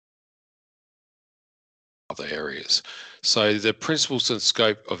other areas. So the principles and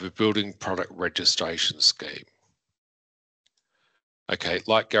scope of a building product registration scheme. Okay,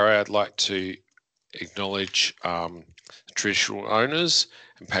 like Gary, I'd like to acknowledge traditional owners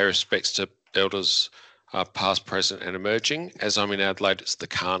and pay respects to elders past, present and emerging. As I'm in Adelaide, it's the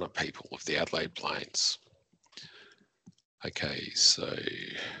Kaurna people of the Adelaide Plains. Okay, so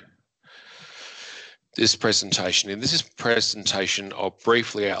this presentation, in this presentation, I'll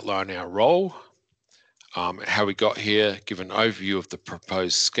briefly outline our role, how we got here, give an overview of the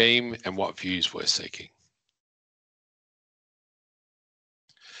proposed scheme and what views we're seeking.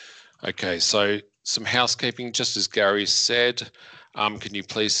 Okay, so some housekeeping, just as Gary said, can you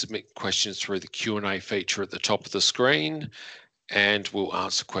please submit questions through the Q&A feature at the top of the screen, and we'll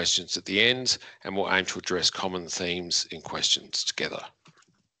answer questions at the end, and we'll aim to address common themes in questions together.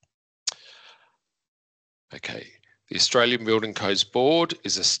 Okay, the Australian Building Codes Board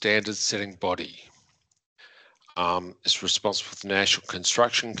is a standard setting body. It's responsible for the National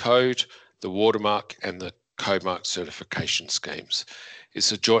Construction Code, the Watermark and the Codemark certification schemes.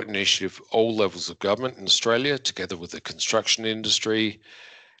 It's a joint initiative of all levels of government in Australia, together with the construction industry,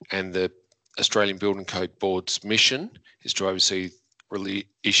 and the Australian Building Code Board's mission is to oversee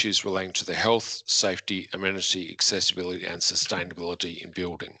issues relating to the health, safety, amenity, accessibility and sustainability in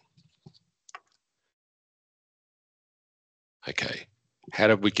building. Okay, how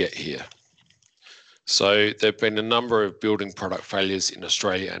did we get here? So there have been a number of building product failures in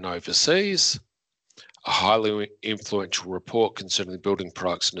Australia and overseas. A highly influential report concerning building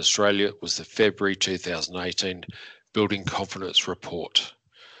products in Australia was the February 2018 Building Confidence Report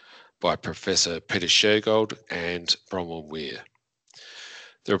by Professor Peter Shergold and Bronwyn Weir.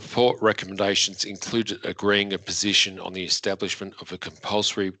 The report recommendations included agreeing a position on the establishment of a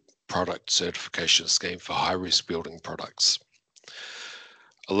compulsory product certification scheme for high-risk building products.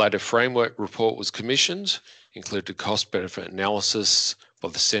 A later framework report was commissioned, included cost-benefit analysis by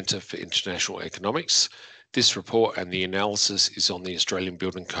the Centre for International Economics. This report and the analysis is on the Australian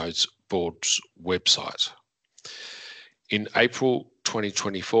Building Codes Board's website. In April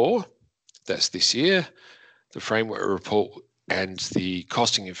 2024, that's this year, the framework report and the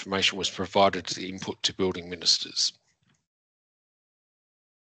costing information was provided as input to building ministers.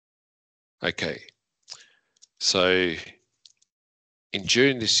 Okay, so in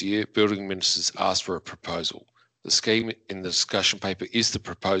June this year, building ministers asked for a proposal. The scheme in the discussion paper is the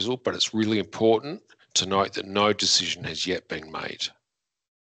proposal, but it's really important to note that no decision has yet been made.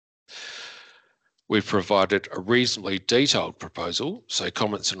 We've provided a reasonably detailed proposal, so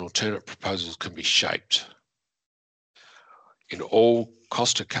comments and alternate proposals can be shaped. In all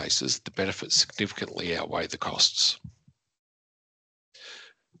cost cases, the benefits significantly outweigh the costs.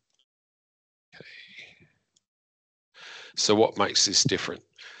 Okay. So what makes this different?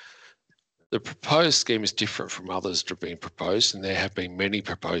 The proposed scheme is different from others that have been proposed, and there have been many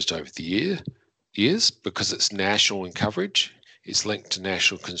proposed over the years because it's national in coverage, it's linked to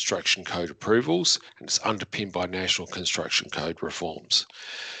National Construction Code approvals, and it's underpinned by National Construction Code reforms.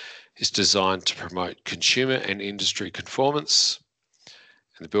 It's designed to promote consumer and industry conformance,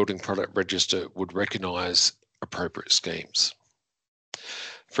 and the Building Product Register would recognise appropriate schemes.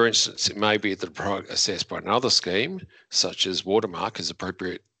 For instance, it may be that a product assessed by another scheme, such as Watermark, is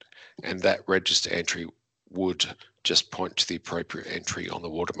appropriate, and that register entry would just point to the appropriate entry on the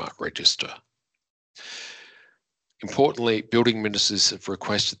Watermark register. Importantly, building ministers have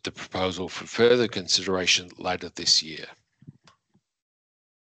requested the proposal for further consideration later this year.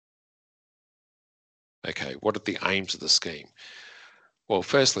 Okay, what are the aims of the scheme? Well,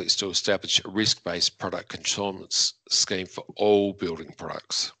 firstly, it's to establish a risk-based product conformance scheme for all building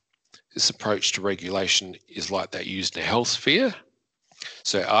products. This approach to regulation is like that used in the health sphere.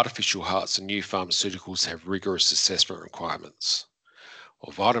 So artificial hearts and new pharmaceuticals have rigorous assessment requirements.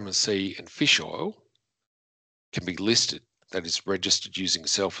 While vitamin C and fish oil can be listed, that is registered using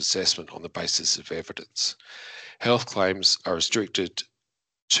self-assessment on the basis of evidence. Health claims are restricted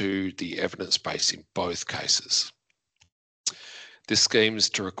to the evidence base in both cases. This scheme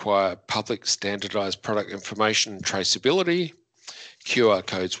is to require public standardised product information and traceability. QR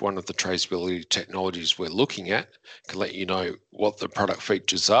code's one of the traceability technologies we're looking at, can let you know what the product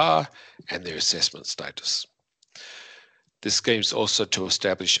features are and their assessment status. This scheme is also to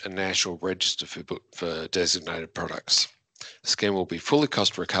establish a national register for designated products. The scheme will be fully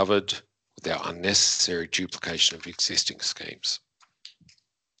cost recovered without unnecessary duplication of existing schemes.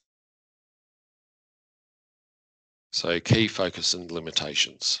 So key focus and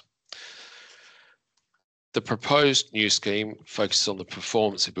limitations. The proposed new scheme focuses on the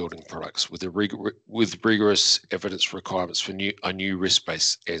performance of building products with rigorous evidence requirements for a new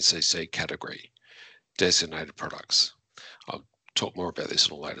risk-based NCC category. designated products. I'll talk more about this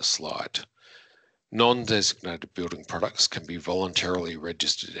in a later slide. Non-designated building products can be voluntarily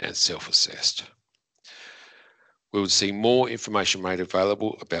registered and self-assessed. We would see more information made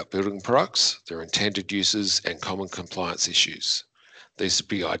available about building products, their intended uses and common compliance issues. These would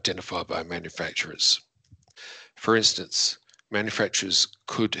be identified by manufacturers. For instance, manufacturers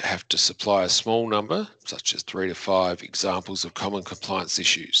could have to supply a small number, such as 3 to 5 examples of common compliance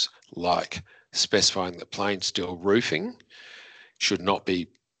issues, like specifying that plain steel roofing should not be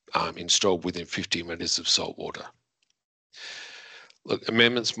installed within 50 metres of salt water. Look,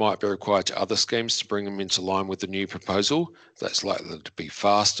 amendments might be required to other schemes to bring them into line with the new proposal. That's likely to be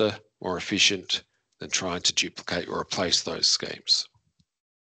faster, more efficient than trying to duplicate or replace those schemes.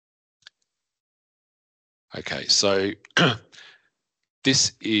 Okay, so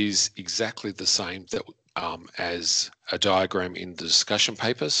this is exactly the same that as a diagram in the discussion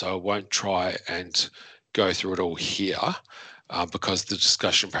paper, so I won't try and go through it all here because the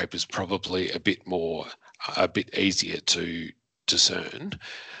discussion paper is probably a bit easier to discern.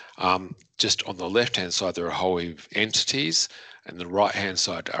 Just on the left-hand side, there are a whole heap of entities, and the right-hand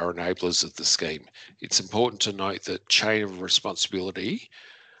side are enablers of the scheme. It's important to note that chain of responsibility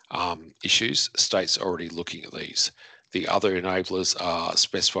issues, states already looking at these. The other enablers are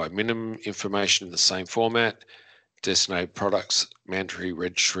specified minimum information in the same format, designated products, mandatory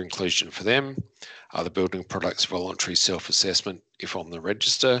register inclusion for them, other building products voluntary self-assessment if on the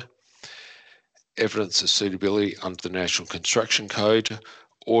register, evidence of suitability under the National Construction Code,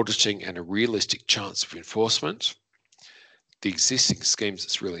 auditing and a realistic chance of enforcement. The existing schemes,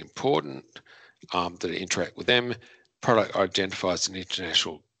 it's really important that interact with them. Product identifies an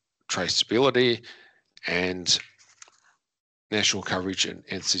international traceability and national coverage and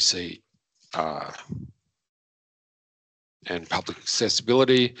NCC and public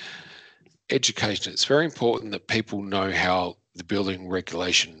accessibility. Education, it's very important that people know how the building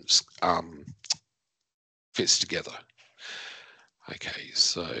regulations fits together. Okay,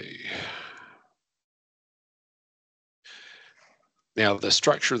 so now the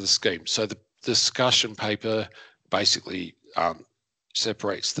structure of the scheme. So the discussion paper basically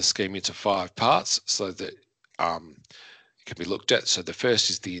separates the scheme into 5 parts so that it can be looked at. So the first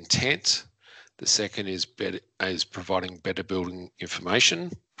is the intent. The second is providing better building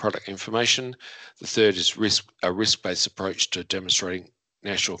information, product information. The third is a risk-based approach to demonstrating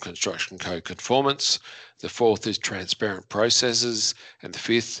National Construction Code conformance. The fourth is transparent processes. And the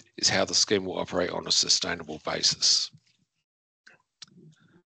fifth is how the scheme will operate on a sustainable basis.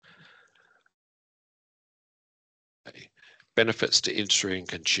 Okay. Benefits to industry and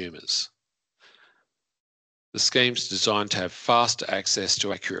consumers. The scheme's designed to have faster access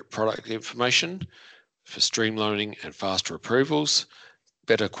to accurate product information for streamlining and faster approvals,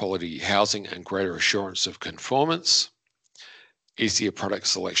 better quality housing and greater assurance of conformance, easier product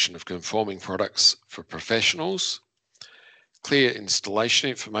selection of conforming products for professionals, clear installation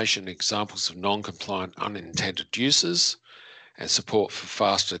information and examples of non-compliant unintended uses, and support for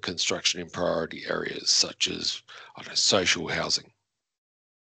faster construction in priority areas such as social housing.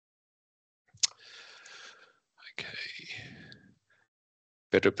 Okay,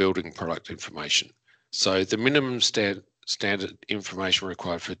 better building product information. So the minimum standard information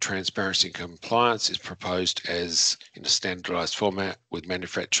required for transparency and compliance is proposed as in a standardised format with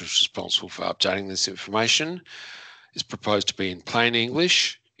manufacturers responsible for updating this information. It's proposed to be in plain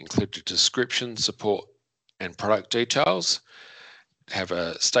English, include a description, support and product details, have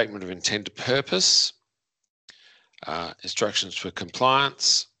a statement of intended purpose, instructions for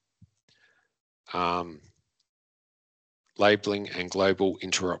compliance, labelling and global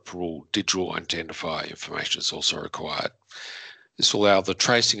interoperable digital identifier information is also required. This will allow the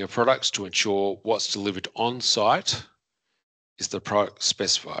tracing of products to ensure what's delivered on site is the product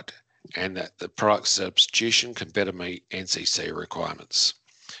specified and that the product substitution can better meet NCC requirements.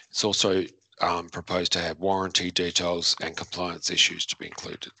 It's also proposed to have warranty details and compliance issues to be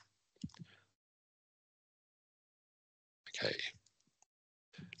included. Okay,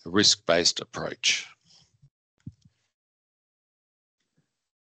 a risk-based approach.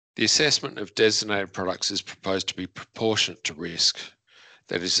 The assessment of designated products is proposed to be proportionate to risk.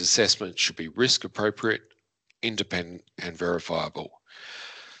 That is, assessment should be risk appropriate, independent and verifiable.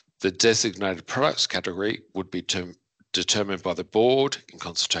 The designated products category would be determined by the board in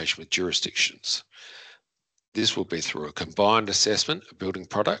consultation with jurisdictions. This will be through a combined assessment of building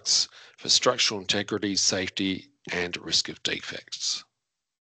products for structural integrity, safety and risk of defects.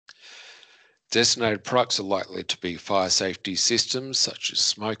 Designated products are likely to be fire safety systems such as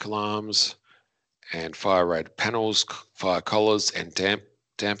smoke alarms and fire rated panels, fire collars and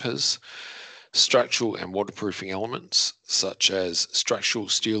dampers. Structural and waterproofing elements such as structural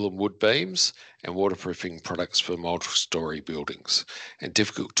steel and wood beams and waterproofing products for multi-storey buildings, and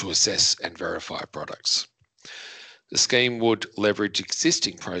difficult to assess and verify products. The scheme would leverage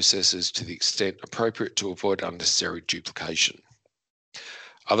existing processes to the extent appropriate to avoid unnecessary duplication.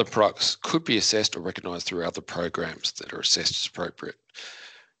 Other products could be assessed or recognised through other programs that are assessed as appropriate.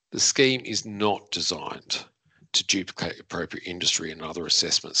 The scheme is not designed to duplicate appropriate industry and other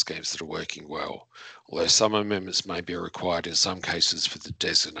assessment schemes that are working well, although some amendments may be required in some cases for the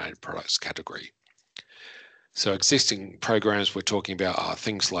designated products category. So existing programs we're talking about are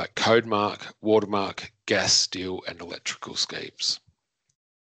things like Codemark, Watermark, gas, steel and electrical schemes.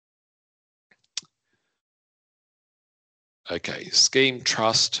 Okay, scheme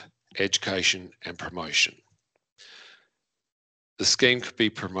trust, education and promotion. The scheme could be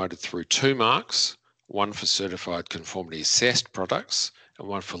promoted through two marks, one for certified conformity assessed products and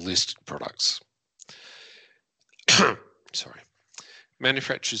one for listed products. Sorry.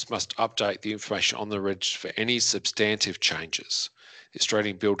 Manufacturers must update the information on the register for any substantive changes. The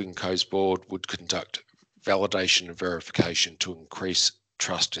Australian Building Codes Board would conduct validation and verification to increase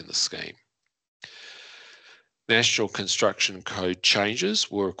trust in the scheme. National Construction Code changes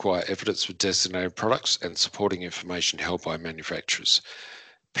will require evidence for designated products and supporting information held by manufacturers.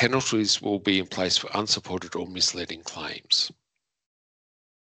 Penalties will be in place for unsupported or misleading claims.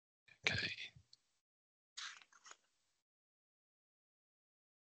 Okay.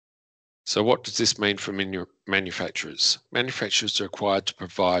 So what does this mean for manufacturers? Manufacturers are required to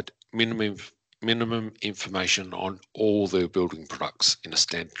provide minimum information on all their building products in a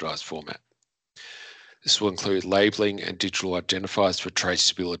standardised format. This will include labelling and digital identifiers for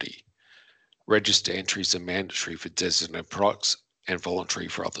traceability. Register entries are mandatory for designated products and voluntary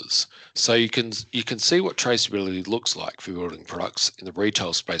for others. So you can see what traceability looks like for building products in the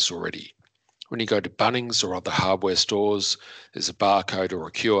retail space already. When you go to Bunnings or other hardware stores, there's a barcode or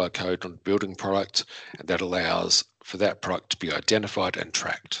a QR code on the building product, and that allows for that product to be identified and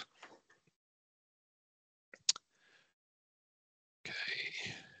tracked.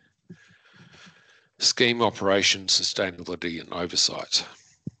 Okay. Scheme operation, sustainability and oversight.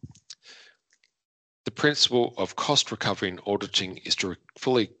 The principle of cost recovery in auditing is to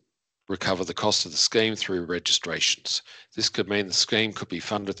fully recover the cost of the scheme through registrations. This could mean the scheme could be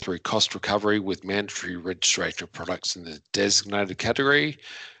funded through cost recovery with mandatory registration of products in the designated category,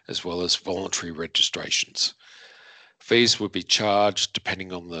 as well as voluntary registrations. Fees would be charged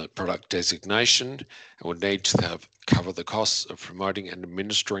depending on the product designation and would need to cover the costs of promoting and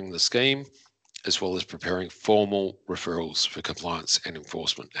administering the scheme, as well as preparing formal referrals for compliance and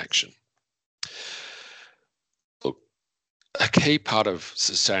enforcement action. Look, a key part of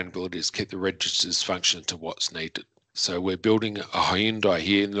sustainability is keep the registers functioning to what's needed. So we're building a Hyundai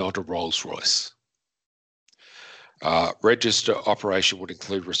here, not a Rolls-Royce. Register operation would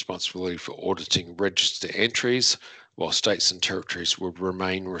include responsibility for auditing register entries, while states and territories would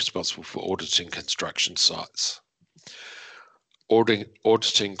remain responsible for auditing construction sites.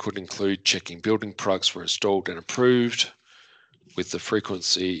 Auditing could include checking building products were installed and approved, with the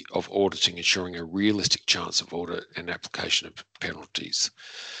frequency of auditing ensuring a realistic chance of audit and application of penalties.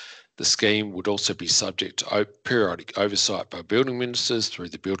 The scheme would also be subject to periodic oversight by building ministers through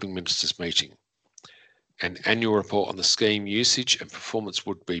the building ministers meeting. An annual report on the scheme usage and performance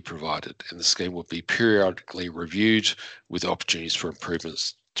would be provided, and the scheme would be periodically reviewed with opportunities for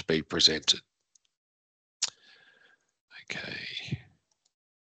improvements to be presented. Okay.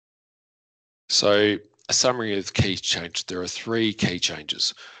 So a summary of key changes. There are 3 key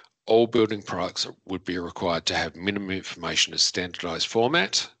changes. All building products would be required to have minimum information as standardised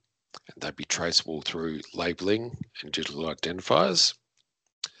format, and they'd be traceable through labelling and digital identifiers,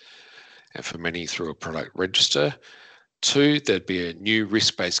 and for many through a product register. 2, there'd be a new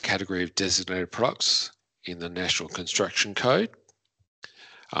risk-based category of designated products in the National Construction Code.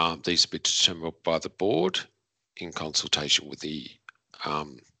 These will be determined by the board in consultation with the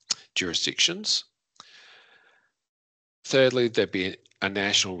jurisdictions. Thirdly, there'd be a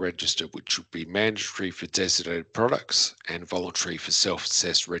national register which would be mandatory for designated products and voluntary for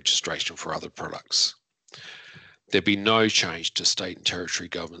self-assessed registration for other products. There'd be no change to state and territory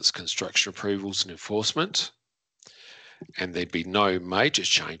governments' construction approvals and enforcement, and there'd be no major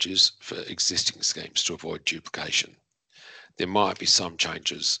changes for existing schemes to avoid duplication. There might be some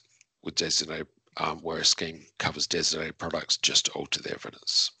changes with designated, where a scheme covers designated products just to alter the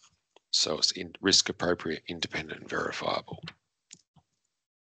evidence. So it's risk appropriate, independent and verifiable.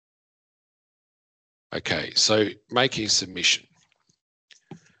 Okay, so making a submission.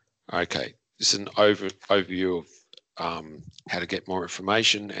 Okay, this is an overview how to get more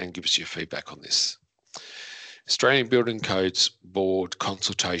information and give us your feedback on this. Australian Building Codes Board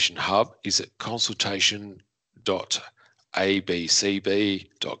Consultation Hub is at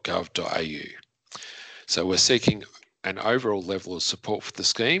consultation.abcb.gov.au. So we're seeking an overall level of support for the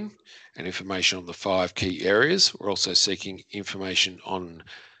scheme and information on the 5 key areas. We're also seeking information on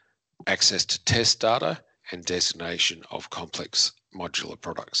access to test data and designation of complex modular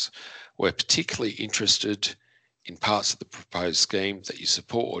products. We're particularly interested in parts of the proposed scheme that you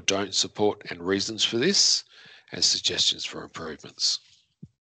support or don't support and reasons for this, and suggestions for improvements.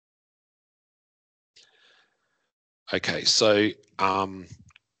 Okay, so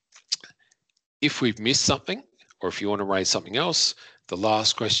if we've missed something, or if you want to raise something else, the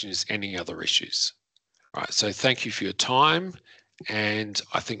last question is any other issues. All right, so thank you for your time, and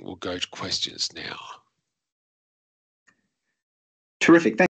I think we'll go to questions now. Terrific. Thanks.